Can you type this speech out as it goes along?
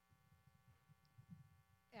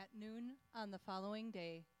At noon on the following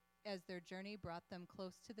day, as their journey brought them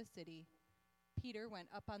close to the city, Peter went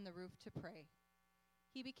up on the roof to pray.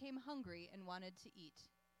 He became hungry and wanted to eat.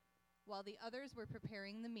 While the others were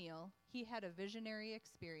preparing the meal, he had a visionary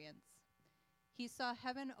experience. He saw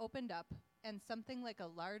heaven opened up and something like a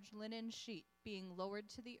large linen sheet being lowered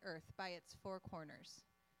to the earth by its four corners.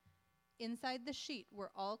 Inside the sheet were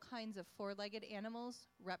all kinds of four-legged animals,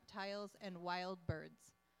 reptiles, and wild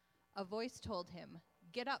birds. A voice told him,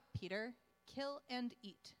 "Get up, Peter, kill and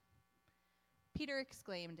eat." Peter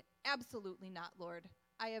exclaimed, "Absolutely not, Lord.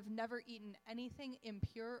 I have never eaten anything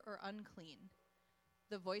impure or unclean."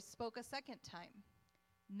 The voice spoke a second time,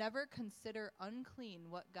 "Never consider unclean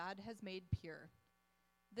what God has made pure."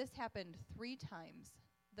 This happened 3 times.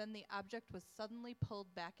 Then the object was suddenly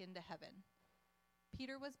pulled back into heaven.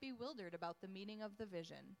 Peter was bewildered about the meaning of the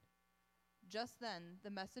vision. Just then, the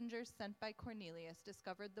messengers sent by Cornelius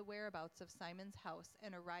discovered the whereabouts of Simon's house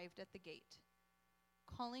and arrived at the gate.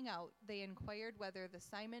 Calling out, they inquired whether the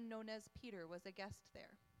Simon known as Peter was a guest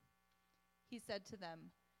there. He said to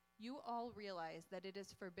them, "You all realize that it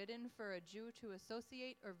is forbidden for a Jew to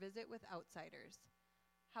associate or visit with outsiders.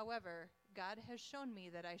 However, God has shown me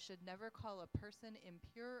that I should never call a person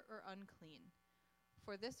impure or unclean.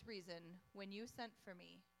 For this reason, when you sent for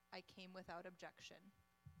me, I came without objection."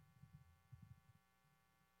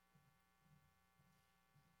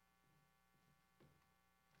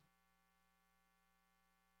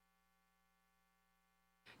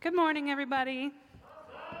 Good morning, everybody.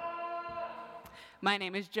 My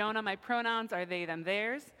name is Jonah. My pronouns are they, them,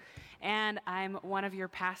 theirs, and I'm one of your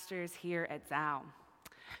pastors here at Zao.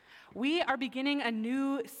 We are beginning a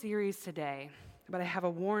new series today, but I have a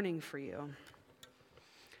warning for you.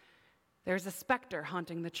 There's a specter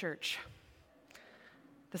haunting the church,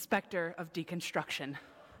 the specter of deconstruction.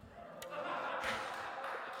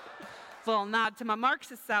 A little nod to my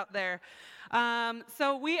Marxists out there.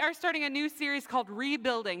 So we are starting a new series called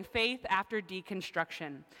Rebuilding Faith After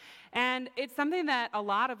Deconstruction. And it's something that a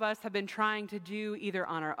lot of us have been trying to do either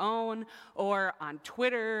on our own or on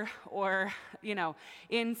Twitter or,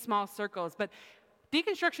 in small circles. But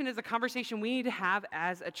deconstruction is a conversation we need to have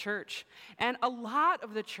as a church. And a lot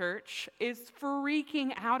of the church is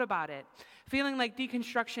freaking out about it, feeling like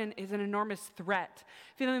deconstruction is an enormous threat,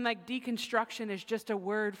 feeling like deconstruction is just a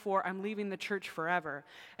word for I'm leaving the church forever.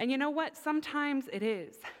 And you know what? Sometimes it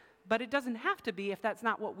is, but it doesn't have to be if that's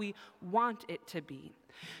not what we want it to be.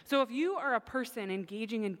 So if you are a person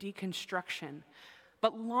engaging in deconstruction,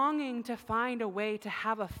 but longing to find a way to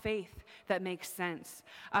have a faith that makes sense,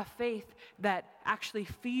 a faith that actually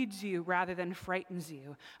feeds you rather than frightens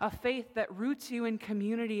you, a faith that roots you in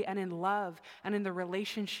community and in love and in the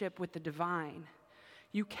relationship with the divine,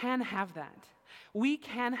 you can have that. We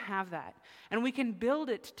can have that. And we can build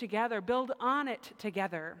it together, build on it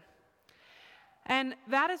together. And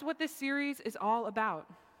that is what this series is all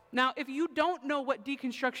about. Now, if you don't know what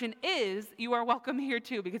deconstruction is, you are welcome here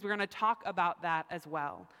too, because we're going to talk about that as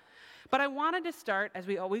well. But I wanted to start, as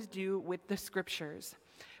we always do, with the scriptures,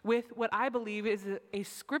 with what I believe is a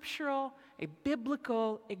scriptural, a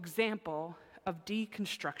biblical example of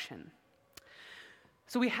deconstruction.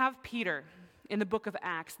 So we have Peter in the book of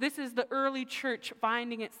Acts. This is the early church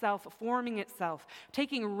finding itself, forming itself,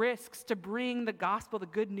 taking risks to bring the gospel, the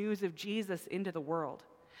good news of Jesus into the world.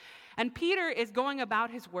 And Peter is going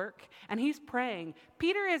about his work, and he's praying.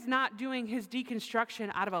 Peter is not doing his deconstruction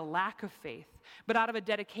out of a lack of faith, but out of a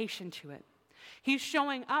dedication to it. He's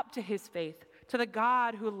showing up to his faith, to the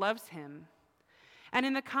God who loves him. And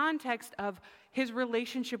in the context of his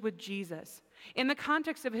relationship with Jesus, in the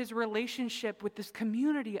context of his relationship with this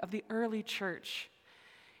community of the early church,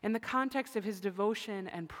 in the context of his devotion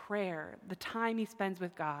and prayer, the time he spends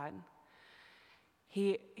with God,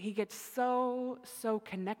 He gets so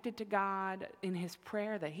connected to God in his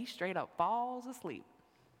prayer that he straight up falls asleep.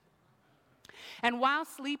 And while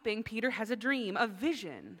sleeping, Peter has a dream, a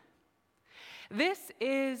vision. This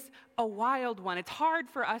is a wild one. It's hard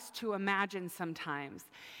for us to imagine sometimes.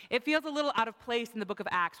 It feels a little out of place in the book of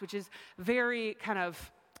Acts, which is very kind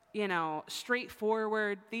of,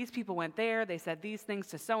 straightforward. These people went there, they said these things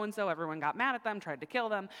to so-and-so, everyone got mad at them, tried to kill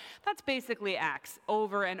them. That's basically Acts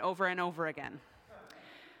over and over and over again.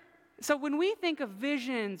 So when we think of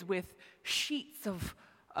visions with sheets of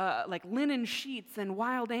like linen sheets and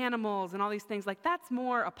wild animals and all these things, like that's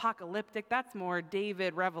more apocalyptic, that's more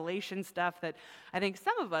David Revelation stuff that I think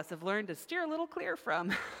some of us have learned to steer a little clear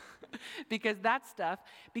from because that stuff,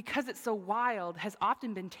 because it's so wild, has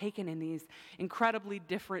often been taken in these incredibly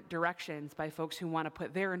different directions by folks who want to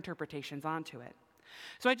put their interpretations onto it.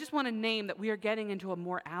 So I just want to name that we are getting into a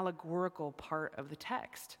more allegorical part of the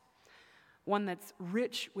text. one that's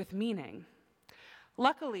rich with meaning.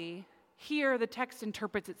 Luckily, here the text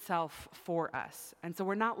interprets itself for us, and so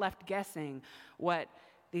we're not left guessing what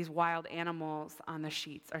these wild animals on the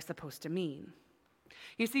sheets are supposed to mean.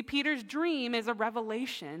 You see, Peter's dream is a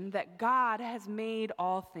revelation that God has made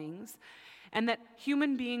all things, and that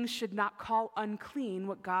human beings should not call unclean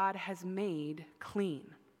what God has made clean.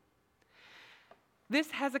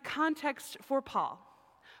 This has a context for Paul.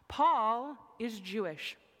 Paul is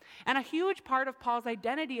Jewish, and a huge part of Paul's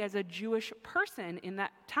identity as a Jewish person in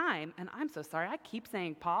that time, and I'm so sorry, I keep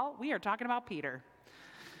saying Paul, we are talking about Peter.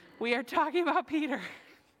 We are talking about Peter.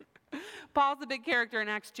 Paul's a big character in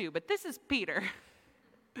Acts 2, but this is Peter.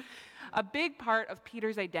 A big part of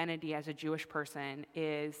Peter's identity as a Jewish person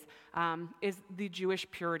is the Jewish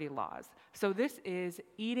purity laws. So this is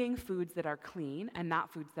eating foods that are clean and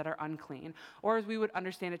not foods that are unclean, or as we would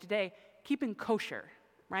understand it today, keeping kosher,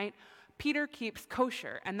 right? Peter keeps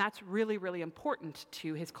kosher, and that's really, really important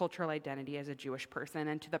to his cultural identity as a Jewish person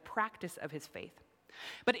and to the practice of his faith.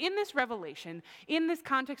 But in this revelation, in this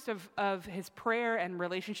context of his prayer and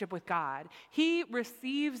relationship with God, he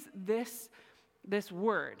receives this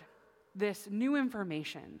word, this new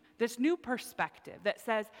information, this new perspective that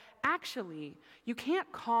says, actually, you can't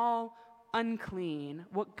call unclean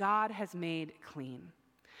what God has made clean.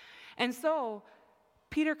 And so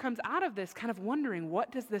Peter comes out of this kind of wondering,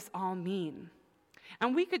 what does this all mean?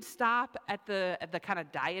 And we could stop at the kind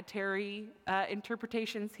of dietary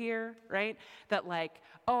interpretations here, right? That like,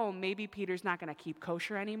 oh, maybe Peter's not going to keep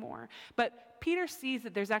kosher anymore. But Peter sees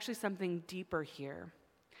that there's actually something deeper here.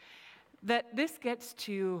 That this gets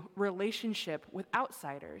to relationship with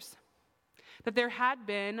outsiders. That there had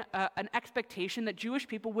been an expectation that Jewish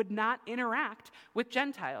people would not interact with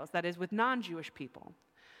Gentiles, that is, with non-Jewish people.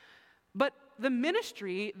 But the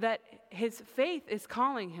ministry that his faith is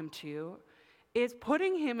calling him to is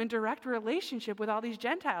putting him in direct relationship with all these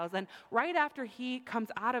Gentiles. And right after he comes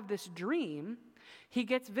out of this dream, he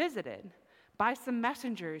gets visited by some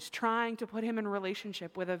messengers trying to put him in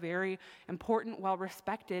relationship with a very important,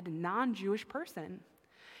 well-respected, non-Jewish person.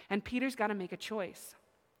 And Peter's got to make a choice.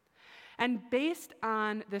 And based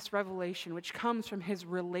on this revelation, which comes from his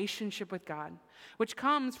relationship with God, which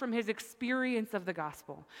comes from his experience of the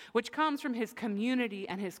gospel, which comes from his community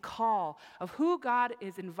and his call of who God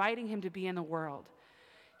is inviting him to be in the world,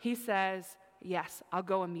 he says, yes, I'll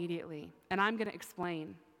go immediately, and I'm going to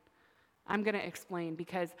explain. I'm going to explain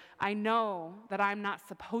because I know that I'm not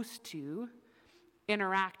supposed to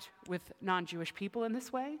interact with non-Jewish people in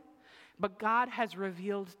this way, but God has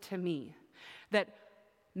revealed to me that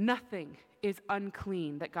nothing is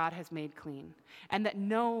unclean that God has made clean, and that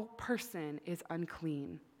no person is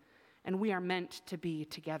unclean, and we are meant to be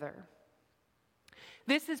together.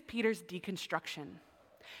 This is Peter's deconstruction.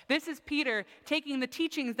 This is Peter taking the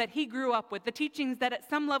teachings that he grew up with, the teachings that at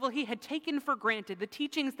some level he had taken for granted, the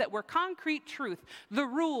teachings that were concrete truth, the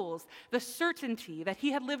rules, the certainty that he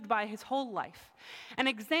had lived by his whole life, and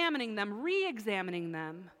examining them, re-examining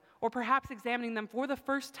them, or perhaps examining them for the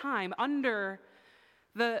first time under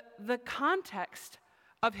the context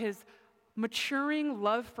of his maturing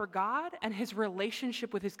love for God and his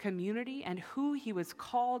relationship with his community and who he was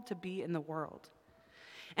called to be in the world.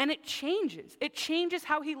 And it changes. It changes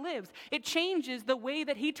how he lives. It changes the way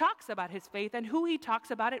that he talks about his faith and who he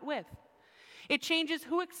talks about it with. It changes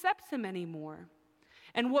who accepts him anymore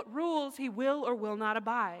and what rules he will or will not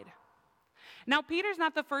abide. Now, Peter's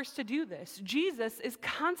not the first to do this. Jesus is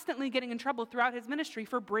constantly getting in trouble throughout his ministry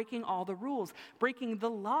for breaking all the rules, breaking the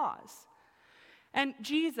laws. And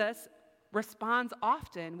Jesus responds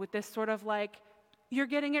often with this sort of like, you're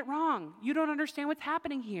getting it wrong. You don't understand what's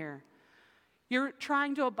happening here. You're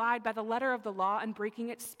trying to abide by the letter of the law and breaking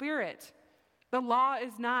its spirit. The law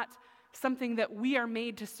is not something that we are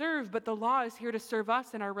made to serve, but the law is here to serve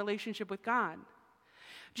us in our relationship with God.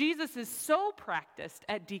 Jesus is so practiced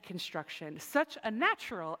at deconstruction, such a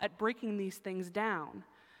natural at breaking these things down,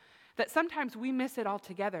 that sometimes we miss it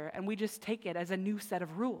altogether and we just take it as a new set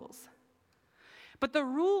of rules. But the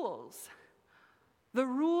rules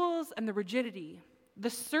and the rigidity, the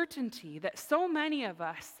certainty that so many of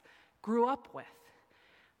us grew up with,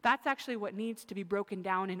 that's actually what needs to be broken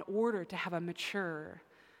down in order to have a mature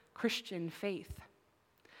Christian faith.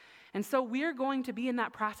 And so we're going to be in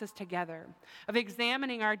that process together of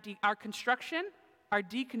examining our construction, our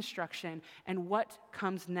deconstruction, and what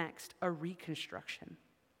comes next, a reconstruction.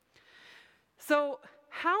 So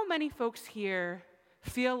how many folks here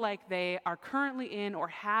feel like they are currently in or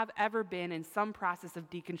have ever been in some process of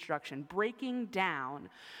deconstruction, breaking down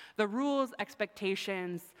the rules,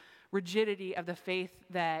 expectations, rigidity of the faith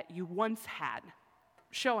that you once had?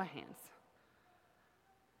 Show of hands.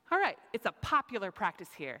 All right, it's a popular practice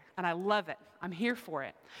here, and I love it. I'm here for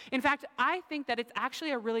it. In fact, I think that it's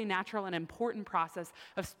actually a really natural and important process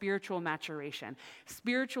of spiritual maturation.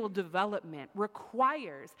 Spiritual development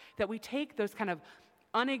requires that we take those kind of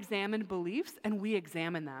unexamined beliefs and we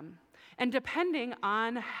examine them. And depending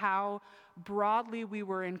on how broadly we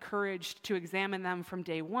were encouraged to examine them from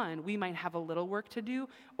day one, we might have a little work to do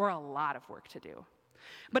or a lot of work to do.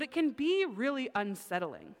 But it can be really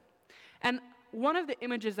unsettling. And one of the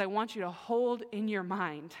images I want you to hold in your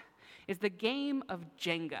mind is the game of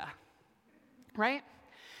Jenga, right?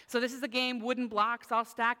 So this is a game, wooden blocks all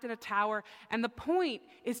stacked in a tower, and the point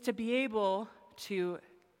is to be able to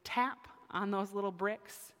tap on those little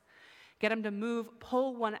bricks, get them to move,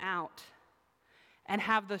 pull one out, and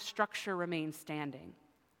have the structure remain standing.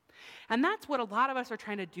 And that's what a lot of us are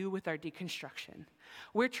trying to do with our deconstruction.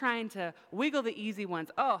 We're trying to wiggle the easy ones.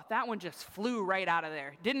 Oh, that one just flew right out of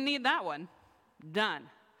there. Didn't need that one. Done.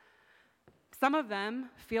 Some of them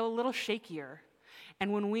feel a little shakier.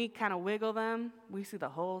 And when we kind of wiggle them, we see the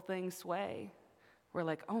whole thing sway. We're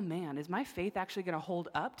like, oh man, is my faith actually going to hold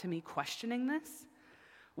up to me questioning this?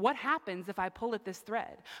 What happens if I pull at this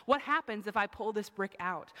thread? What happens if I pull this brick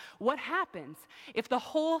out? What happens if the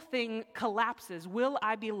whole thing collapses? Will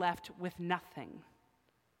I be left with nothing?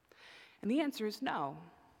 And the answer is no.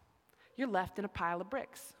 You're left in a pile of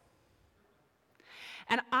bricks.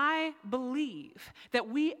 And I believe that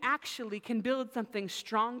we actually can build something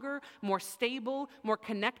stronger, more stable, more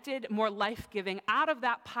connected, more life-giving out of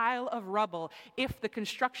that pile of rubble if the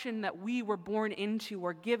construction that we were born into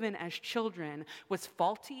or given as children was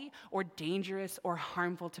faulty or dangerous or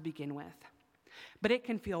harmful to begin with. But it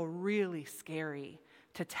can feel really scary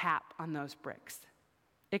to tap on those bricks.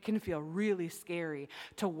 It can feel really scary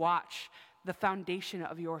to watch the foundation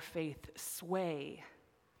of your faith sway.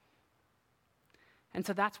 And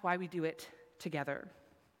so that's why we do it together.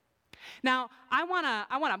 Now, I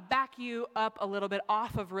wanna back you up a little bit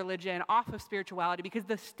off of religion, off of spirituality, because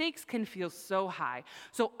the stakes can feel so high.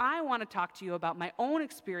 So I want to talk to you about my own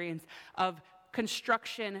experience of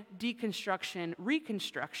construction, deconstruction,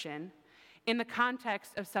 reconstruction in the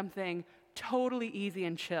context of something totally easy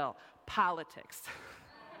and chill, politics.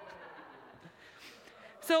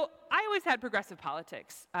 So I always had progressive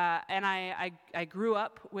politics, and I grew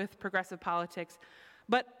up with progressive politics,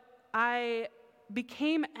 but I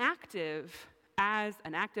became active as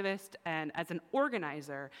an activist and as an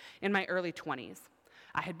organizer in my early 20s.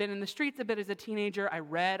 I had been in the streets a bit as a teenager. I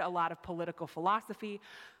read a lot of political philosophy,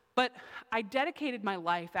 but I dedicated my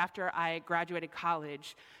life after I graduated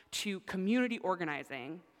college to community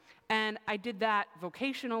organizing. And I did that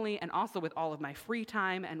vocationally and also with all of my free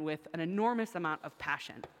time and with an enormous amount of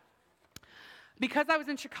passion. Because I was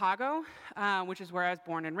in Chicago, which is where I was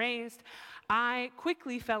born and raised, I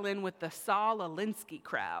quickly fell in with the Saul Alinsky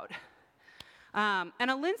crowd. And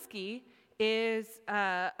Alinsky is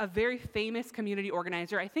a very famous community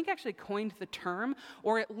organizer. I think actually coined the term,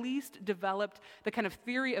 or at least developed the kind of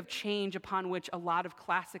theory of change upon which a lot of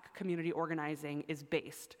classic community organizing is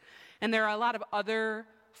based. And there are a lot of other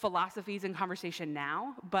philosophies in conversation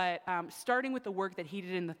now, but starting with the work that he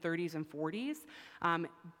did in the 30s and 40s,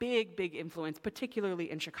 big influence, particularly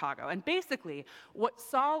in Chicago. And basically, what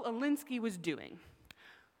Saul Alinsky was doing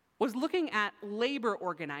was looking at labor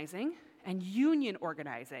organizing and union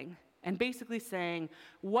organizing and basically saying,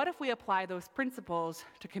 what if we apply those principles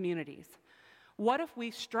to communities? What if we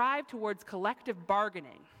strive towards collective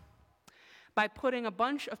bargaining by putting a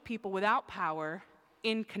bunch of people without power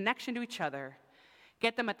in connection to each other,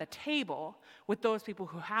 get them at the table with those people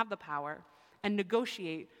who have the power, and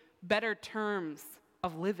negotiate better terms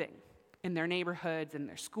of living in their neighborhoods, in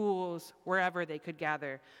their schools, wherever they could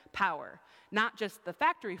gather power. Not just the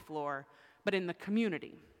factory floor, but in the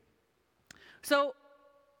community. So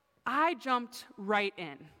I jumped right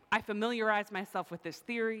in. I familiarized myself with this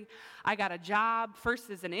theory. I got a job, first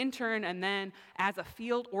as an intern, and then as a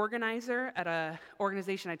field organizer at an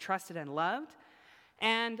organization I trusted and loved.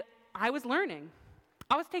 And I was learning.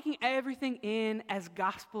 I was taking everything in as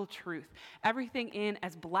gospel truth, everything in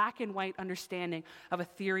as black and white understanding of a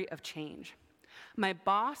theory of change. My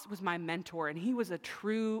boss was my mentor, and he was a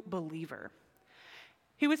true believer.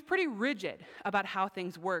 He was pretty rigid about how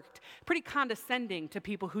things worked, pretty condescending to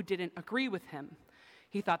people who didn't agree with him.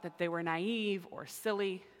 He thought that they were naive or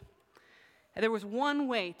silly. And there was one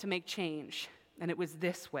way to make change, and it was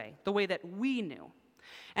this way, the way that we knew.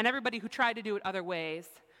 And everybody who tried to do it other ways,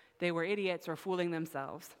 they were idiots or fooling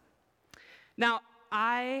themselves. Now,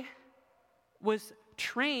 I was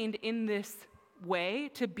trained in this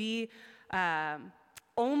way to be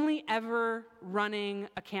only ever running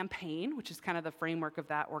a campaign, which is kind of the framework of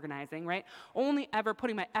that organizing, right? Only ever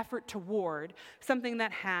putting my effort toward something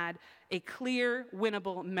that had a clear,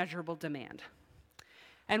 winnable, measurable demand.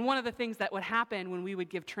 And one of the things that would happen when we would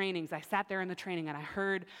give trainings, I sat there in the training and I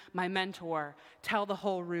heard my mentor tell the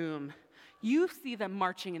whole room, you see them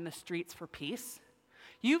marching in the streets for peace.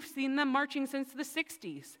 You've seen them marching since the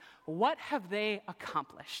 60s. What have they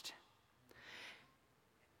accomplished?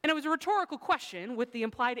 And it was a rhetorical question with the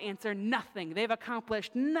implied answer, nothing. They've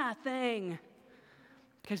accomplished nothing.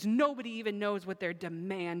 Because nobody even knows what they're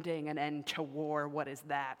demanding, an end to war. What is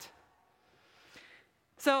that?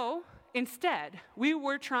 So instead, we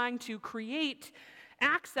were trying to create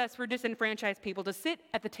access for disenfranchised people to sit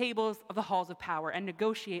at the tables of the halls of power and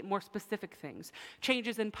negotiate more specific things,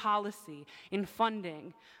 changes in policy, in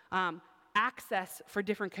funding, access for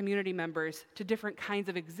different community members to different kinds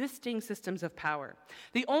of existing systems of power.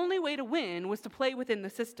 The only way to win was to play within the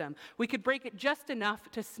system. We could break it just enough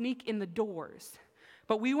to sneak in the doors,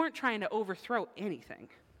 but we weren't trying to overthrow anything.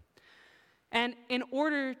 And in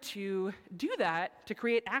order to do that, to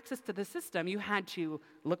create access to the system, you had to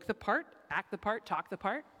look the part, act the part, talk the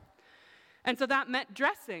part. And so that meant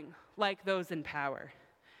dressing like those in power,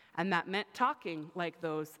 and that meant talking like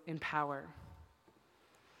those in power.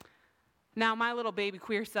 Now, my little baby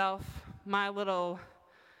queer self, my little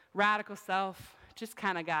radical self, just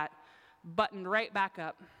kind of got buttoned right back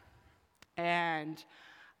up. And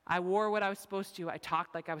I wore what I was supposed to. I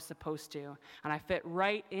talked like I was supposed to. And I fit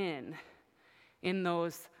right in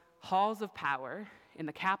those halls of power, in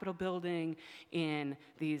the Capitol building, in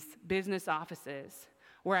these business offices,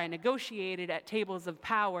 where I negotiated at tables of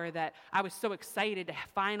power that I was so excited to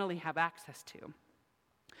finally have access to.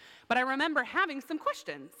 But I remember having some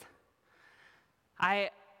questions.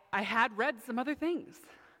 I had read some other things,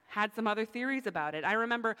 had some other theories about it. I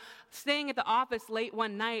remember staying at the office late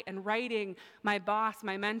one night and writing my boss,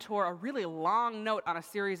 my mentor, a really long note on a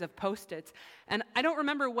series of Post-its. And I don't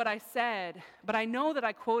remember what I said, but I know that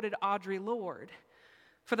I quoted Audre Lorde.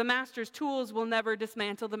 For the master's tools will never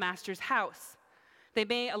dismantle the master's house. They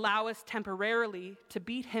may allow us temporarily to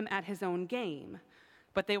beat him at his own game,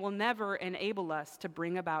 but they will never enable us to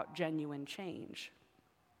bring about genuine change.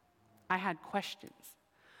 I had questions.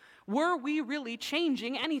 Were we really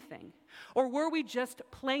changing anything? Or were we just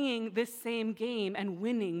playing this same game and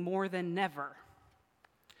winning more than never?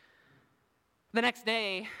 The next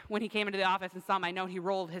day, when he came into the office and saw my note, he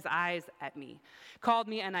rolled his eyes at me, called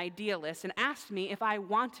me an idealist, and asked me if I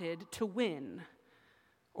wanted to win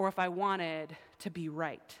or if I wanted to be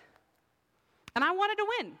right. And I wanted to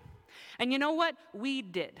win. And you know what? We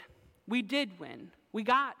did. We did win. We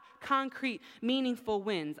got concrete, meaningful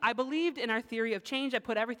wins. I believed in our theory of change. I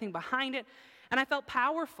put everything behind it. And I felt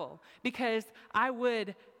powerful because I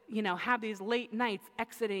would, have these late nights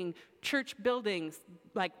exiting church buildings,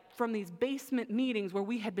 like from these basement meetings where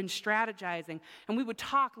we had been strategizing. And we would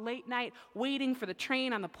talk late night, waiting for the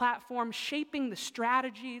train on the platform, shaping the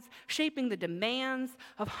strategies, shaping the demands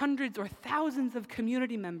of hundreds or thousands of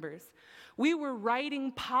community members. We were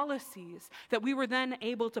writing policies that we were then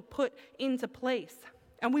able to put into place.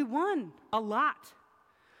 And we won a lot.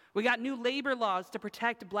 We got new labor laws to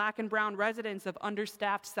protect Black and brown residents of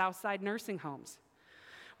understaffed Southside nursing homes.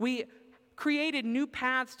 We created new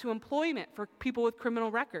paths to employment for people with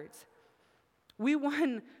criminal records. We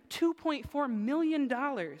won $2.4 million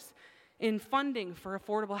in funding for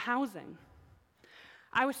affordable housing.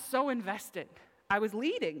 I was so invested. I was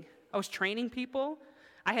leading. I was training people.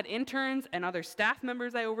 I had interns and other staff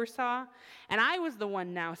members I oversaw, and I was the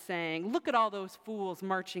one now saying, look at all those fools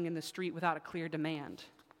marching in the street without a clear demand.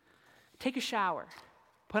 Take a shower,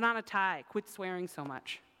 put on a tie, quit swearing so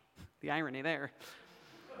much. The irony there.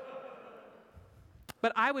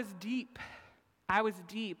 But I was deep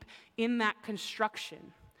in that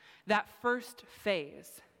construction, that first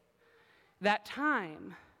phase, that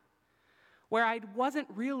time where I wasn't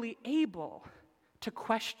really able to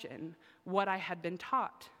question what I had been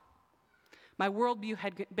taught. My worldview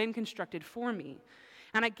had been constructed for me.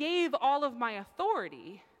 And I gave all of my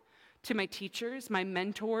authority to my teachers, my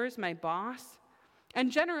mentors, my boss.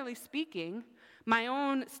 And generally speaking, my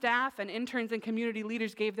own staff and interns and community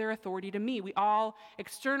leaders gave their authority to me. We all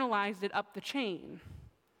externalized it up the chain.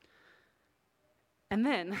 And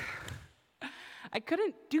then I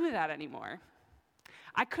couldn't do that anymore.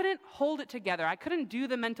 I couldn't hold it together. I couldn't do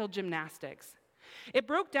the mental gymnastics. It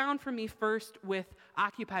broke down for me first with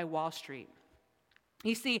Occupy Wall Street.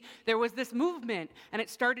 You see, there was this movement, and it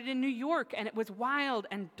started in New York, and it was wild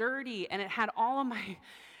and dirty, and it had all of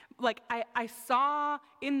Like, I saw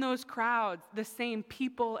in those crowds the same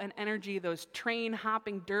people and energy, those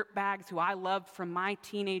train-hopping dirtbags who I loved from my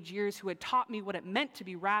teenage years, who had taught me what it meant to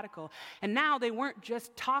be radical. And now they weren't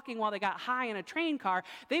just talking while they got high in a train car.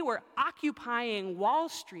 They were occupying Wall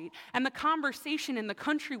Street, and the conversation in the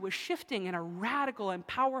country was shifting in a radical and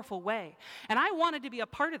powerful way. And I wanted to be a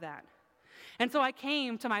part of that. And so I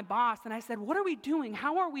came to my boss, and I said, "What are we doing?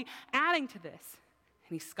 How are we adding to this?"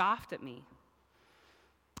 And he scoffed at me.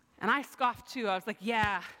 And I scoffed too. I was like,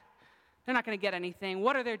 yeah, they're not going to get anything.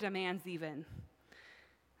 What are their demands even?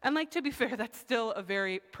 And like, to be fair, that's still a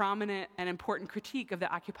very prominent and important critique of the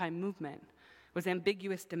Occupy movement, was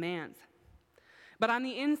ambiguous demands. But on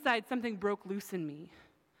the inside, something broke loose in me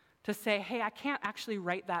to say, hey, I can't actually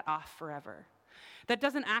write that off forever. That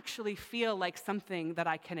doesn't actually feel like something that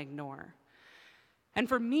I can ignore. And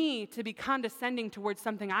for me to be condescending towards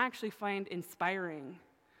something I actually find inspiring,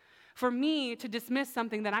 for me to dismiss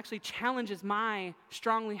something that actually challenges my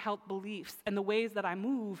strongly held beliefs and the ways that I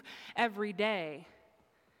move every day,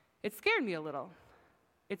 it scared me a little.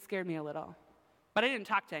 It scared me a little. But I didn't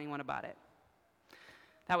talk to anyone about it.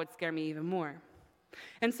 That would scare me even more.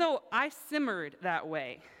 And so I simmered that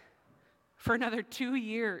way for another 2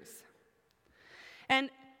 years. And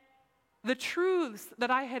the truths that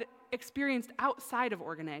I had experienced outside of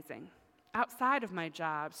organizing, outside of my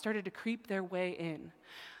job, started to creep their way in.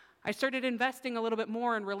 I started investing a little bit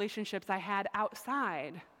more in relationships I had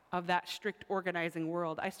outside of that strict organizing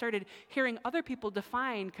world. I started hearing other people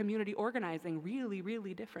define community organizing really,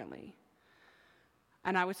 really differently.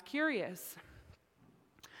 And I was curious.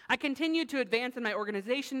 I continued to advance in my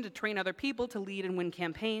organization, to train other people, to lead and win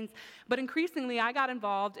campaigns, but increasingly I got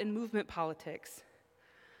involved in movement politics.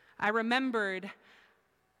 I remembered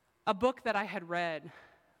a book that I had read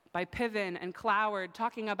by Piven and Cloward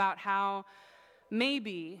talking about how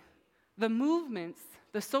maybe the movements,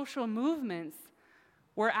 the social movements,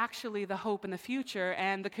 were actually the hope in the future,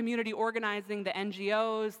 and the community organizing, the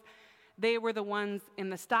NGOs, they were the ones in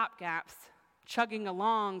the stopgaps, chugging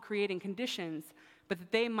along, creating conditions, but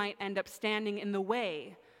that they might end up standing in the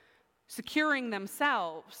way, securing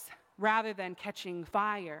themselves rather than catching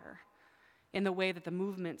fire in the way that the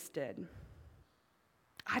movements did.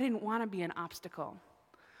 I didn't want to be an obstacle.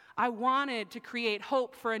 I wanted to create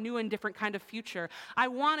hope for a new and different kind of future. I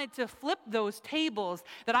wanted to flip those tables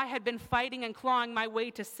that I had been fighting and clawing my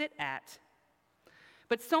way to sit at.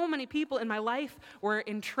 But so many people in my life were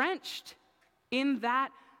entrenched in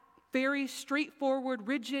that very straightforward,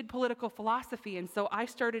 rigid political philosophy, and so I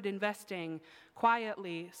started investing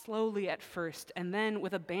quietly, slowly at first, and then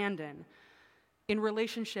with abandon in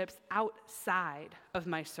relationships outside of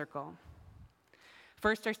my circle.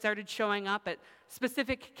 First, I started showing up at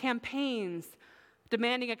specific campaigns,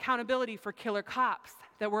 demanding accountability for killer cops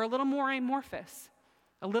that were a little more amorphous,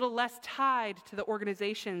 a little less tied to the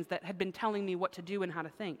organizations that had been telling me what to do and how to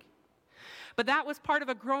think. But that was part of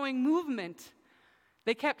a growing movement.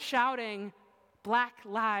 They kept shouting, "Black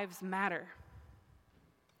Lives Matter."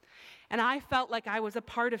 And I felt like I was a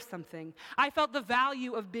part of something. I felt the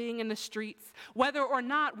value of being in the streets, whether or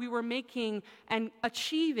not we were making and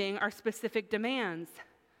achieving our specific demands.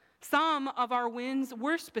 Some of our wins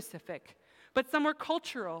were specific, but some were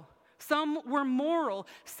cultural, some were moral,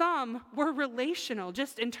 some were relational,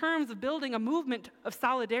 just in terms of building a movement of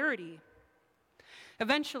solidarity.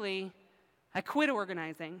 Eventually, I quit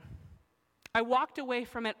organizing. I walked away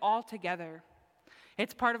from it altogether.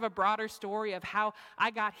 It's part of a broader story of how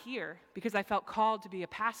I got here, because I felt called to be a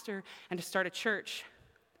pastor and to start a church.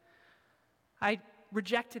 I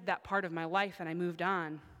rejected that part of my life and I moved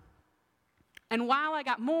on. And while I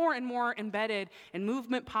got more and more embedded in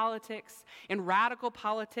movement politics, in radical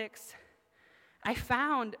politics, I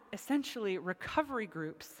found essentially recovery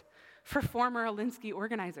groups for former Alinsky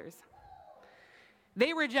organizers.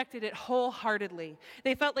 They rejected it wholeheartedly.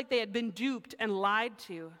 They felt like they had been duped and lied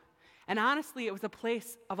to. And honestly, it was a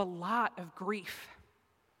place of a lot of grief.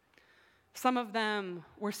 Some of them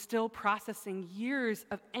were still processing years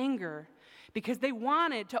of anger because they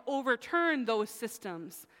wanted to overturn those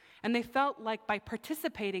systems, and they felt like by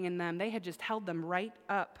participating in them, they had just held them right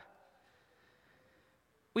up.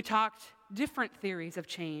 We talked different theories of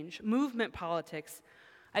change, movement politics.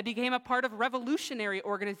 I became a part of revolutionary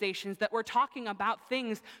organizations that were talking about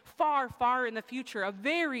things far, far in the future, a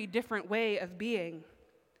very different way of being.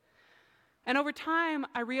 And over time,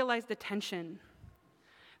 I realized the tension,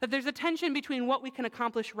 that there's a tension between what we can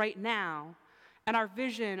accomplish right now and our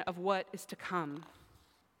vision of what is to come.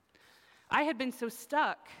 I had been so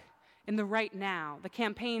stuck in the right now, the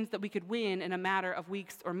campaigns that we could win in a matter of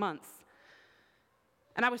weeks or months.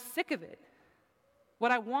 And I was sick of it.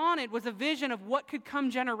 What I wanted was a vision of what could come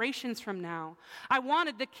generations from now. I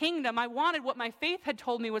wanted the kingdom. I wanted what my faith had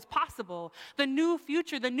told me was possible, the new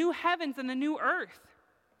future, the new heavens and the new earth.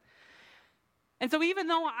 And so even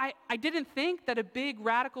though I didn't think that a big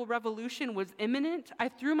radical revolution was imminent, I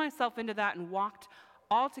threw myself into that and walked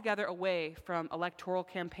altogether away from electoral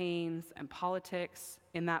campaigns and politics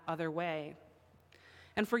in that other way.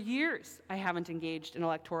 And for years, I haven't engaged in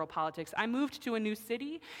electoral politics. I moved to a new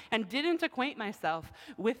city and didn't acquaint myself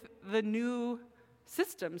with the new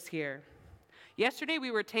systems here. Yesterday,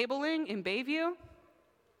 we were tabling in Bayview.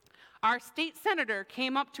 Our state senator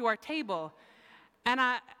came up to our table, and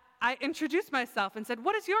I introduced myself and said,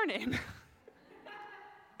 "What is your name?"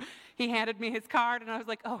 He handed me his card, and I was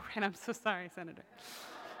like, "Oh, and I'm so sorry, Senator."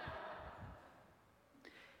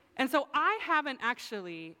 And so I haven't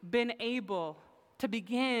actually been able to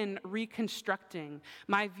begin reconstructing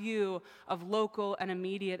my view of local and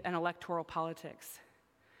immediate and electoral politics.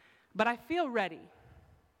 But I feel ready,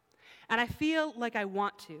 and I feel like I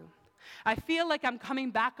want to. I feel like I'm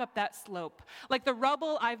coming back up that slope, like the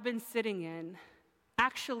rubble I've been sitting in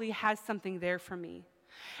actually has something there for me,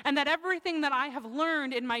 and that everything that I have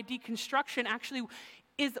learned in my deconstruction actually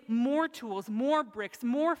is more tools, more bricks,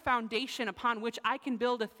 more foundation upon which I can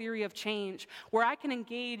build a theory of change, where I can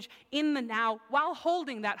engage in the now while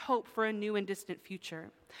holding that hope for a new and distant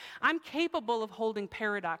future. I'm capable of holding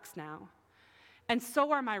paradox now, and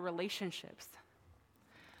so are my relationships.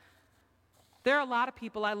 There are a lot of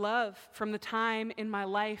people I love from the time in my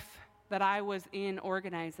life that I was in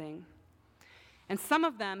organizing. And some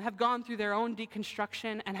of them have gone through their own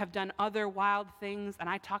deconstruction and have done other wild things, and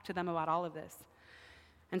I talk to them about all of this.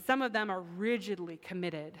 And some of them are rigidly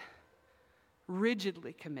committed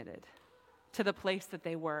to the place that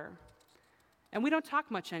they were. And we don't talk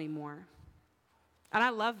much anymore. And I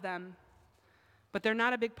love them, but they're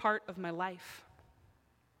not a big part of my life.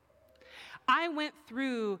 I went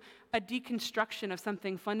through a deconstruction of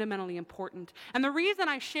something fundamentally important. And the reason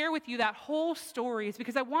I share with you that whole story is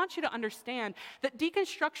because I want you to understand that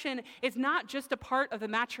deconstruction is not just a part of the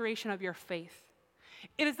maturation of your faith.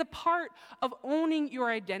 It is a part of owning your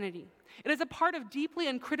identity. It is a part of deeply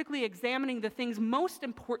and critically examining the things most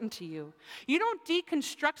important to you. You don't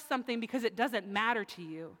deconstruct something because it doesn't matter to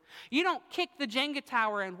you. You don't kick the Jenga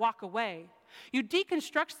tower and walk away. You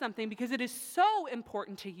deconstruct something because it is so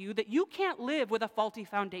important to you that you can't live with a faulty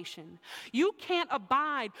foundation. You can't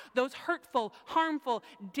abide those hurtful, harmful,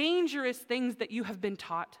 dangerous things that you have been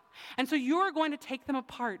taught. And so you're going to take them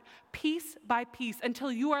apart piece by piece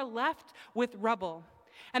until you are left with rubble.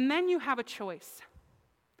 And then you have a choice.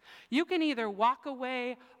 You can either walk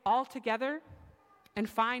away altogether and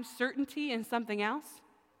find certainty in something else,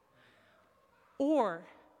 or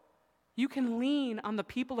you can lean on the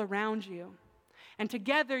people around you, and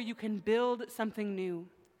together you can build something new,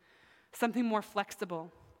 something more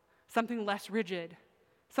flexible, something less rigid,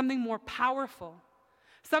 something more powerful,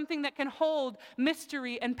 something that can hold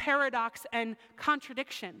mystery and paradox and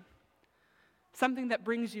contradiction, something that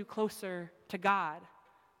brings you closer to God,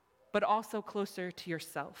 but also closer to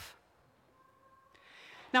yourself.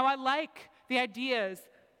 Now, I like the ideas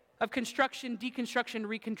of construction, deconstruction,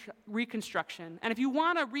 reconstruction. And if you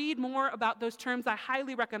want to read more about those terms, I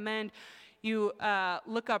highly recommend you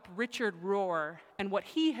look up Richard Rohr and what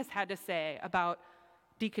he has had to say about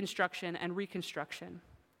deconstruction and reconstruction.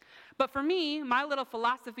 But for me, my little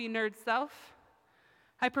philosophy nerd self,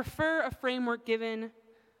 I prefer a framework given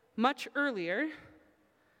much earlier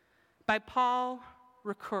by Paul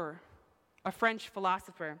Ricoeur, a French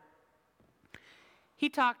philosopher. He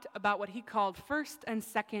talked about what he called first and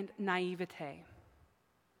second naivete.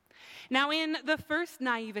 Now, in the first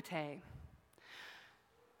naivete,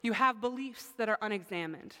 you have beliefs that are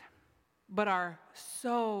unexamined, but are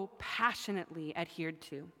so passionately adhered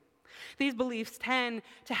to. These beliefs tend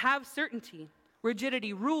to have certainty,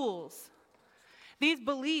 rigidity, rules. These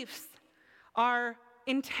beliefs are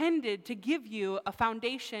intended to give you a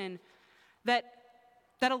foundation that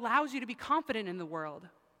allows you to be confident in the world,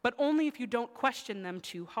 but only if you don't question them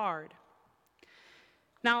too hard.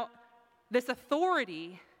 Now, this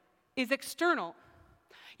authority is external.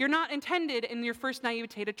 You're not intended in your first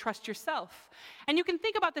naivete to trust yourself. And you can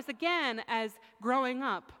think about this again as growing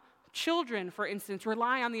up. Children, for instance,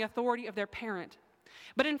 rely on the authority of their parent.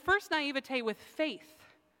 But in first naivete with faith,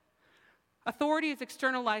 authority is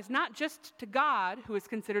externalized not just to God, who is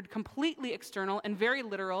considered completely external and very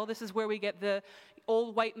literal. This is where we get the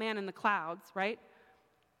old white man in the clouds, right?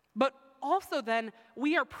 But also then,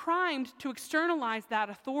 we are primed to externalize that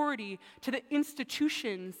authority to the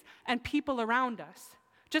institutions and people around us,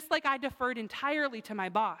 just like I deferred entirely to my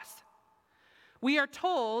boss. We are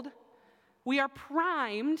told we are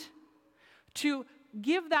primed to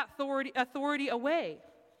give that authority away.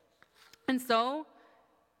 And so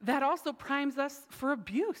that also primes us for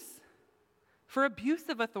abusive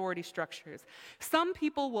authority structures. Some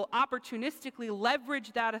people will opportunistically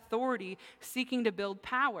leverage that authority seeking to build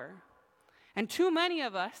power. And too many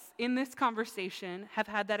of us in this conversation have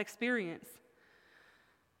had that experience.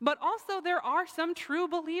 But also there are some true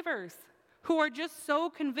believers who are just so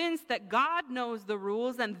convinced that God knows the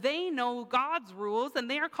rules and they know God's rules and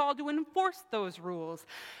they are called to enforce those rules.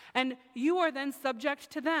 And you are then subject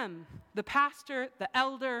to them, the pastor, the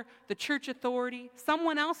elder, the church authority,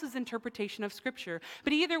 someone else's interpretation of Scripture.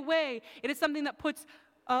 But either way, it is something that puts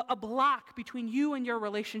a block between you and your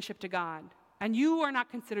relationship to God, and you are not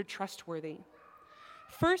considered trustworthy.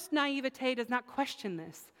 First naivete does not question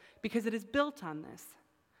this because it is built on this.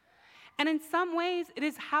 And in some ways, it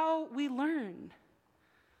is how we learn.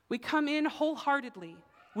 We come in wholeheartedly.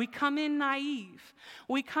 We come in naive.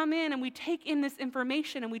 We come in and we take in this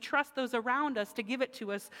information and we trust those around us to give it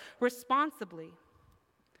to us responsibly.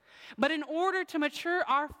 But in order to mature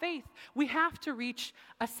our faith, we have to reach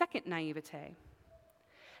a second naivete.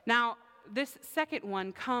 Now, this second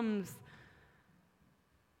one comes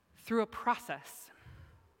through a process.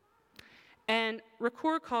 And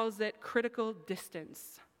Ricoeur calls it critical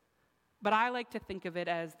distance. But I like to think of it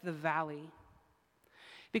as the valley.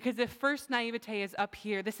 Because if first naivete is up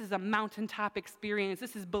here, this is a mountaintop experience,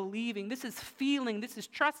 this is believing, this is feeling, this is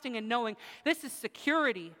trusting and knowing, this is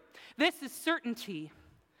security, this is certainty.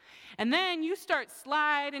 And then you start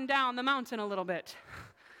sliding down the mountain a little bit.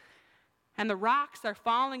 And the rocks are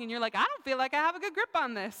falling and you're like, I don't feel like I have a good grip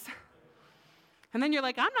on this. And then you're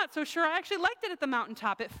like, I'm not so sure I actually liked it at the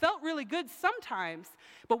mountaintop. It felt really good sometimes,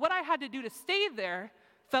 but what I had to do to stay there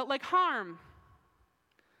felt like harm.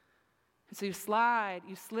 And so you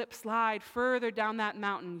slide further down that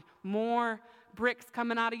mountain, more bricks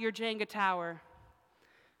coming out of your Jenga tower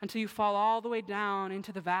until you fall all the way down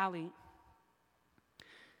into the valley.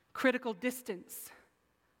 Critical distance,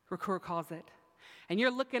 Ricoeur calls it. And you're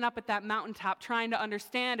looking up at that mountaintop trying to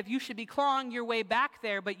understand if you should be clawing your way back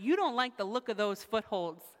there, but you don't like the look of those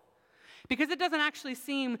footholds because it doesn't actually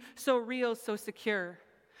seem so real, so secure.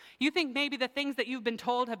 You think maybe the things that you've been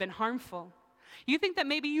told have been harmful. You think that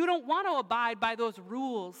maybe you don't want to abide by those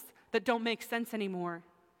rules that don't make sense anymore.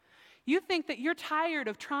 You think that you're tired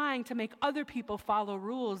of trying to make other people follow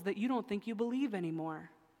rules that you don't think you believe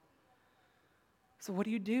anymore. So what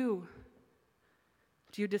do? Do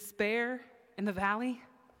you despair in the valley?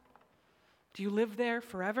 Do you live there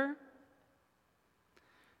forever?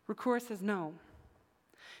 Ricoeur says no.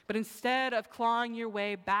 But instead of clawing your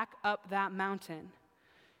way back up that mountain,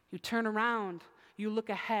 you turn around, you look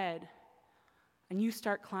ahead, and you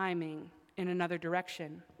start climbing in another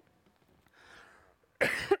direction.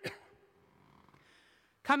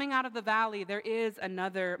 Coming out of the valley, there is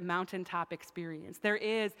another mountaintop experience. There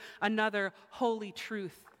is another holy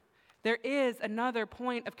truth. There is another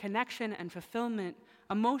point of connection and fulfillment,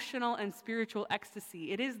 emotional and spiritual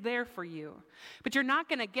ecstasy. It is there for you. But you're not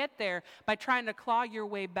going to get there by trying to claw your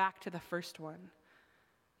way back to the first one.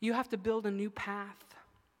 You have to build a new path.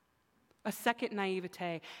 A second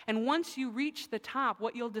naivete. And once you reach the top,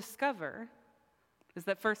 what you'll discover is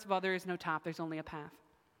that first of all, there is no top, there's only a path.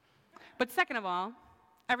 But second of all,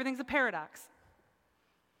 everything's a paradox.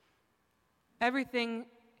 Everything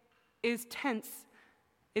is tense,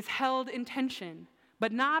 is held in tension,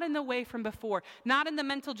 but not in the way from before. Not in the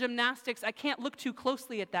mental gymnastics, I can't look too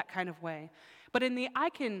closely at that kind of way. But in the,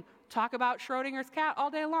 I can talk about Schrodinger's cat all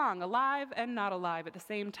day long, alive and not alive at the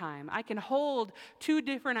same time. I can hold two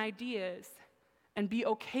different ideas and be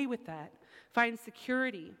okay with that, find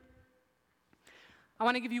security. I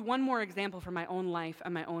want to give you one more example from my own life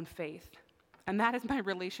and my own faith, and that is my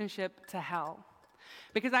relationship to hell.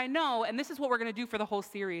 Because I know, and this is what we're going to do for the whole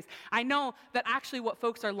series, I know that actually what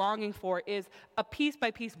folks are longing for is a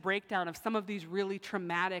piece-by-piece breakdown of some of these really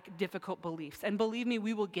traumatic, difficult beliefs. And believe me,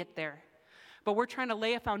 we will get there. But we're trying to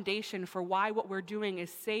lay a foundation for why what we're doing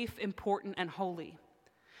is safe, important, and holy.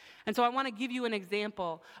 And so I want to give you an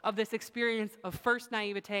example of this experience of first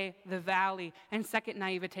naivete, the valley, and second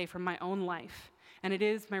naivete from my own life. And it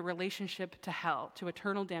is my relationship to hell, to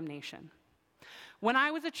eternal damnation. When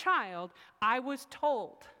I was a child, I was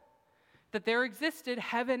told that there existed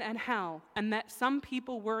heaven and hell, and that some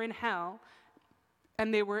people were in hell,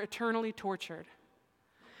 and they were eternally tortured.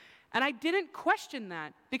 And I didn't question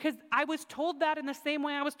that, because I was told that in the same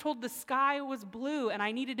way I was told the sky was blue and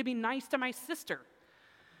I needed to be nice to my sister.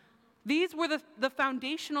 These were the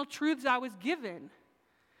foundational truths I was given.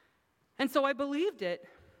 And so I believed it.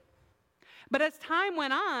 But as time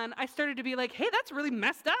went on, I started to be like, hey, that's really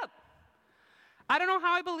messed up. I don't know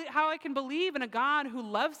how I can believe in a God who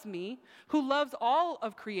loves me, who loves all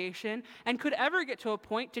of creation, and could ever get to a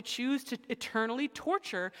point to choose to eternally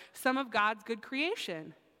torture some of God's good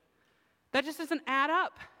creation. That just doesn't add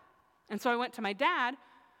up. And so I went to my dad,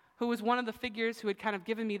 who was one of the figures who had kind of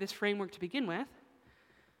given me this framework to begin with.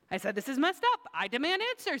 I said, this is messed up. I demand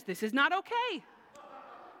answers. This is not okay.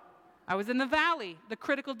 I was in the valley, the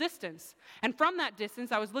critical distance. And from that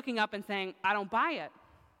distance, I was looking up and saying, I don't buy it.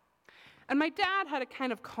 And my dad had a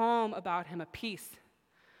kind of calm about him, a peace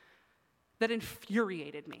that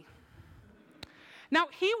infuriated me. Now,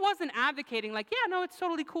 he wasn't advocating like, yeah, no, it's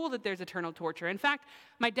totally cool that there's eternal torture. In fact,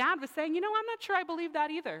 my dad was saying, I'm not sure I believe that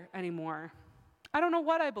either anymore. I don't know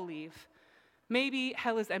what I believe. Maybe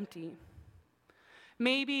hell is empty.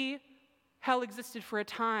 Maybe hell existed for a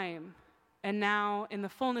time, and now in the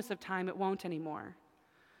fullness of time it won't anymore.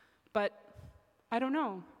 But I don't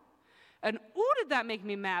know. And ooh, did that make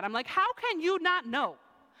me mad. I'm like, how can you not know?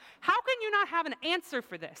 How can you not have an answer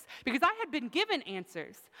for this? Because I had been given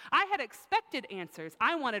answers. I had expected answers.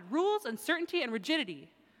 I wanted rules and certainty and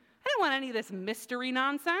rigidity. I didn't want any of this mystery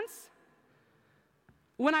nonsense.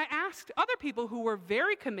 When I asked other people who were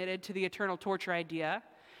very committed to the eternal torture idea,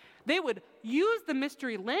 they would use the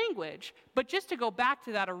mystery language, but just to go back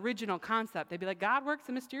to that original concept. They'd be like, God works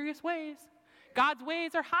in mysterious ways. God's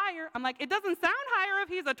ways are higher. I'm like, it doesn't sound higher if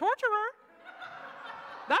he's a torturer.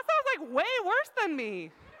 That sounds like way worse than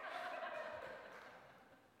me.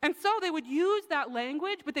 And so they would use that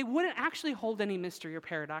language, but they wouldn't actually hold any mystery or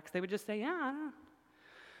paradox. They would just say, yeah, I don't know.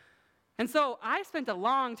 And so I spent a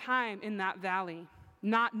long time in that valley,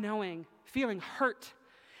 not knowing, feeling hurt,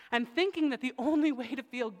 and thinking that the only way to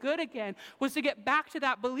feel good again was to get back to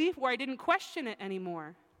that belief where I didn't question it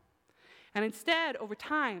anymore. And instead, over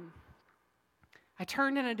time, I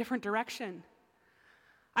turned in a different direction.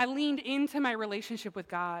 I leaned into my relationship with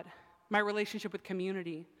God, my relationship with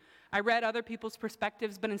community. I read other people's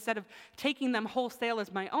perspectives, but instead of taking them wholesale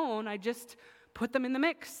as my own, I just put them in the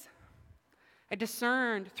mix. I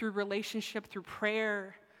discerned through relationship, through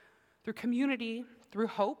prayer, through community, through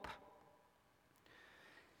hope.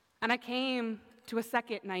 And I came to a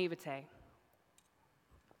second naivete,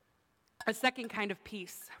 a second kind of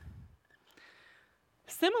peace.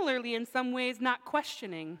 Similarly, in some ways, not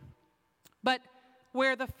questioning, but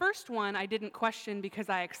where the first one I didn't question because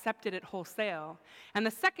I accepted it wholesale, and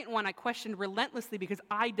the second one I questioned relentlessly because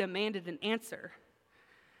I demanded an answer.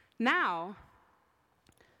 Now,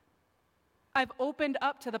 I've opened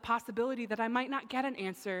up to the possibility that I might not get an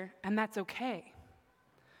answer, and that's okay.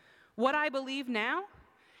 What I believe now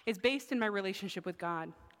is based in my relationship with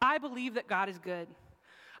God. I believe that God is good.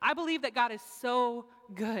 I believe that God is so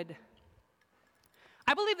good.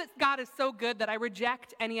 I believe that God is so good that I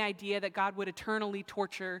reject any idea that God would eternally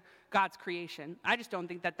torture God's creation. I just don't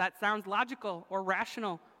think that that sounds logical or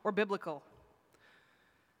rational or biblical.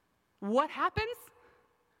 What happens?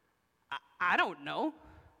 I don't know.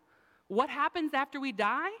 What happens after we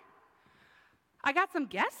die? I got some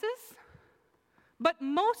guesses. But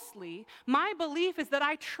mostly, my belief is that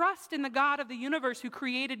I trust in the God of the universe who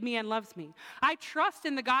created me and loves me. I trust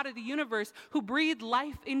in the God of the universe who breathed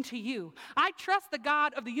life into you. I trust the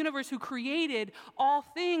God of the universe who created all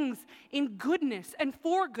things in goodness and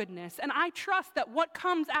for goodness. And I trust that what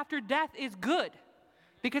comes after death is good,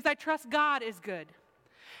 because I trust God is good.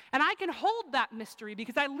 And I can hold that mystery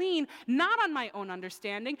because I lean not on my own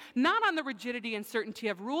understanding, not on the rigidity and certainty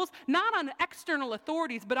of rules, not on external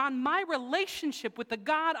authorities, but on my relationship with the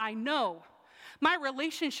God I know, my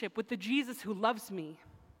relationship with the Jesus who loves me.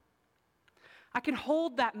 I can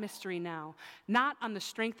hold that mystery now, not on the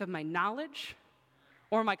strength of my knowledge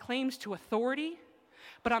or my claims to authority,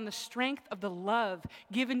 but on the strength of the love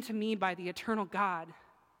given to me by the eternal God.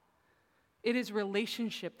 It is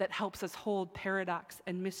relationship that helps us hold paradox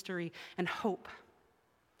and mystery and hope.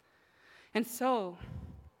 And so,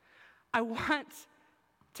 I want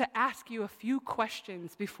to ask you a few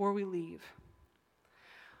questions before we leave.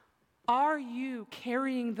 Are you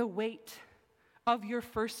carrying the weight of your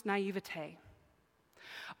first naivete?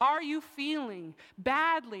 Are you feeling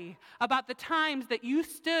badly about the times that you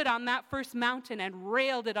stood on that first mountain and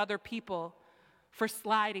railed at other people for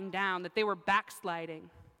sliding down, that they were backsliding?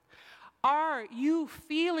 Are you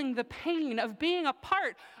feeling the pain of being a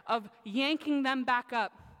part of yanking them back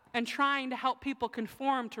up and trying to help people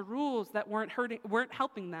conform to rules that weren't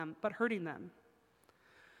helping them, but hurting them?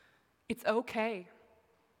 It's okay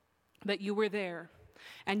that you were there,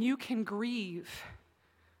 and you can grieve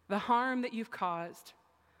the harm that you've caused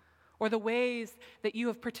or the ways that you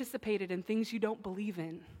have participated in things you don't believe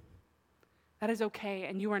in. That is okay,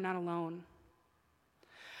 and you are not alone.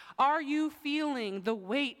 Are you feeling the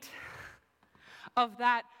weight of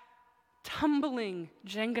that tumbling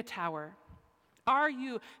Jenga tower? Are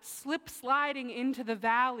you slip-sliding into the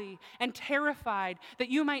valley and terrified that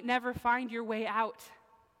you might never find your way out?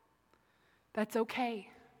 That's okay.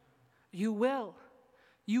 You will.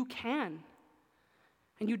 You can.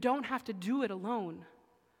 And you don't have to do it alone.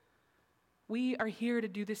 We are here to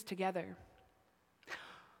do this together.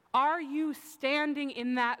 Are you standing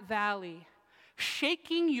in that valley,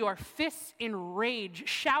 shaking your fists in rage,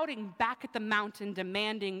 shouting back at the mountain,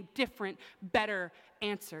 demanding different, better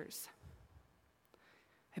answers?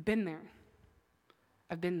 I've been there.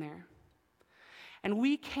 I've been there. And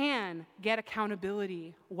we can get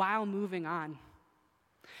accountability while moving on.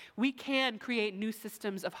 We can create new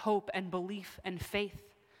systems of hope and belief and faith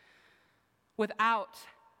without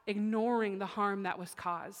ignoring the harm that was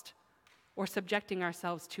caused or subjecting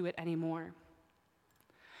ourselves to it anymore.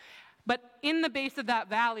 But in the base of that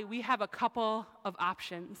valley, we have a couple of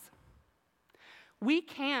options. We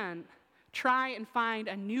can try and find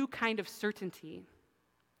a new kind of certainty.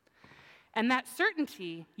 And that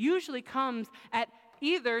certainty usually comes at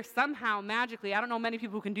either somehow magically, I don't know many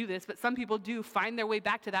people who can do this, but some people do find their way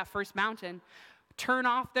back to that first mountain, turn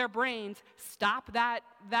off their brains, stop that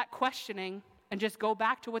questioning, and just go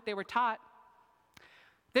back to what they were taught.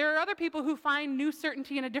 There are other people who find new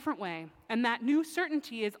certainty in a different way, and that new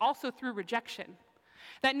certainty is also through rejection.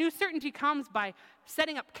 That new certainty comes by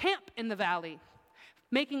setting up camp in the valley,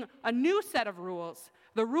 making a new set of rules.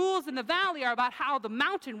 The rules in the valley are about how the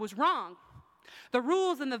mountain was wrong. The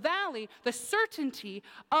rules in the valley, the certainty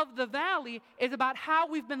of the valley is about how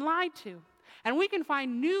we've been lied to. And we can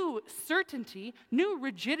find new certainty, new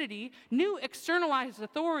rigidity, new externalized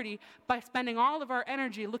authority by spending all of our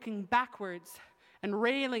energy looking backwards and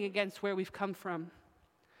railing against where we've come from.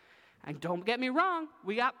 And don't get me wrong,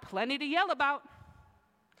 we got plenty to yell about.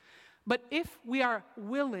 But if we are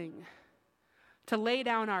willing to lay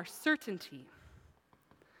down our certainty,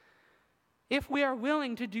 if we are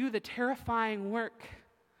willing to do the terrifying work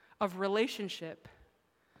of relationship,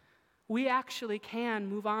 we actually can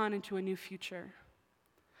move on into a new future.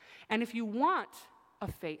 And if you want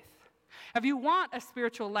a faith, if you want a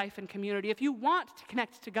spiritual life and community, if you want to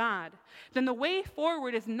connect to God, then the way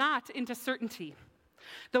forward is not into certainty.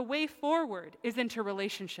 The way forward is into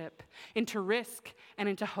relationship, into risk, and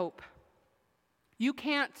into hope. You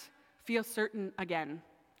can't feel certain again.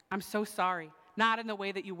 I'm so sorry. Not in the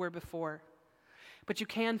way that you were before. But you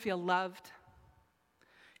can feel loved,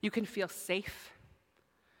 you can feel safe,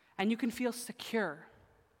 and you can feel secure.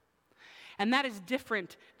 And that is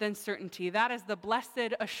different than certainty. That is the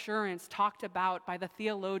blessed assurance talked about by the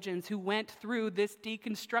theologians who went through this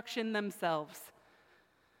deconstruction themselves.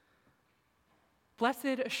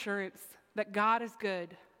 Blessed assurance that God is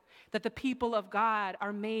good, that the people of God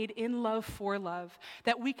are made in love for love,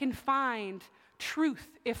 that we can find truth,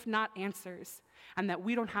 if not answers, and that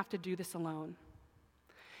we don't have to do this alone.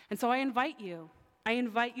 And so I invite you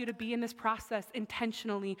to be in this process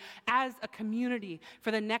intentionally as a community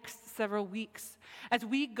for the next several weeks as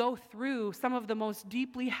we go through some of the most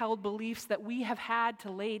deeply held beliefs that we have had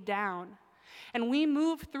to lay down. And we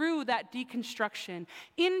move through that deconstruction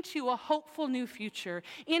into a hopeful new future,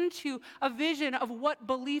 into a vision of what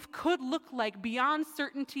belief could look like beyond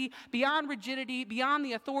certainty, beyond rigidity, beyond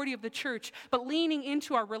the authority of the church, but leaning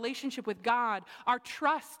into our relationship with God, our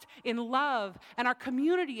trust in love, and our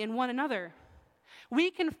community in one another.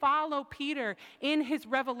 We can follow Peter in his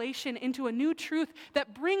revelation into a new truth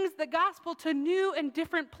that brings the gospel to new and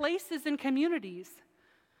different places and communities.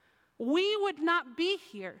 We would not be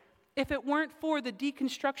here if it weren't for the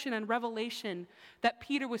deconstruction and revelation that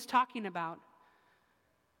Peter was talking about.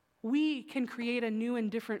 We can create a new and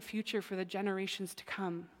different future for the generations to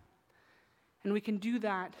come. And we can do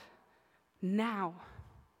that now.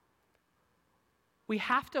 We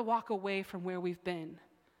have to walk away from where we've been,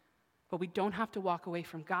 but we don't have to walk away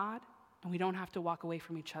from God, and we don't have to walk away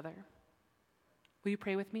from each other. Will you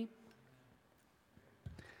pray with me?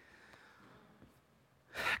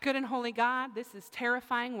 Good and holy God, this is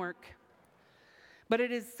terrifying work, but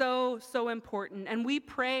it is so, so important, and we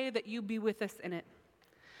pray that you be with us in it.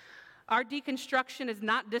 Our deconstruction is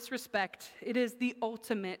not disrespect, it is the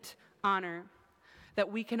ultimate honor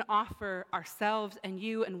that we can offer ourselves and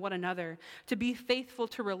you and one another, to be faithful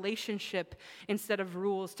to relationship instead of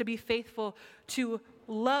rules, to be faithful to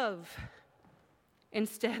love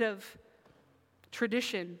instead of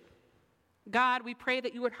tradition. God, we pray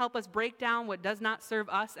that you would help us break down what does not serve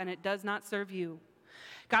us and it does not serve you.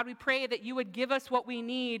 God, we pray that you would give us what we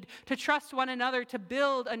need to trust one another to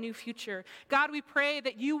build a new future. God, we pray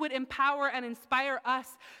that you would empower and inspire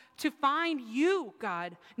us to find you,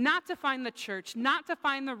 God, not to find the church, not to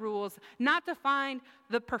find the rules, not to find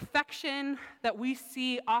the perfection that we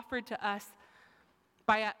see offered to us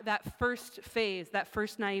by that first phase, that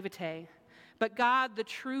first naivete. But God, the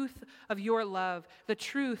truth of your love, the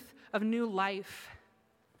truth of new life,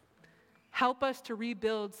 help us to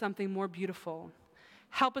rebuild something more beautiful.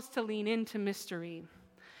 Help us to lean into mystery.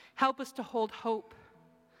 Help us to hold hope.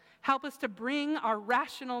 Help us to bring our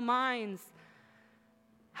rational minds.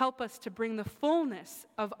 Help us to bring the fullness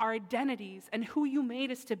of our identities and who you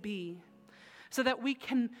made us to be, so that we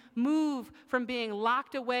can move from being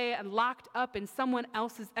locked away and locked up in someone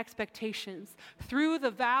else's expectations through the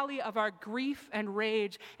valley of our grief and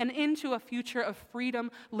rage and into a future of freedom,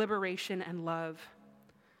 liberation, and love.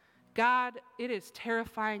 God, it is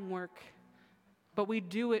terrifying work, but we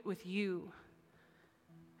do it with you,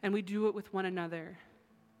 and we do it with one another,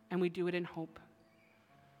 and we do it in hope.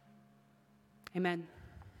 Amen.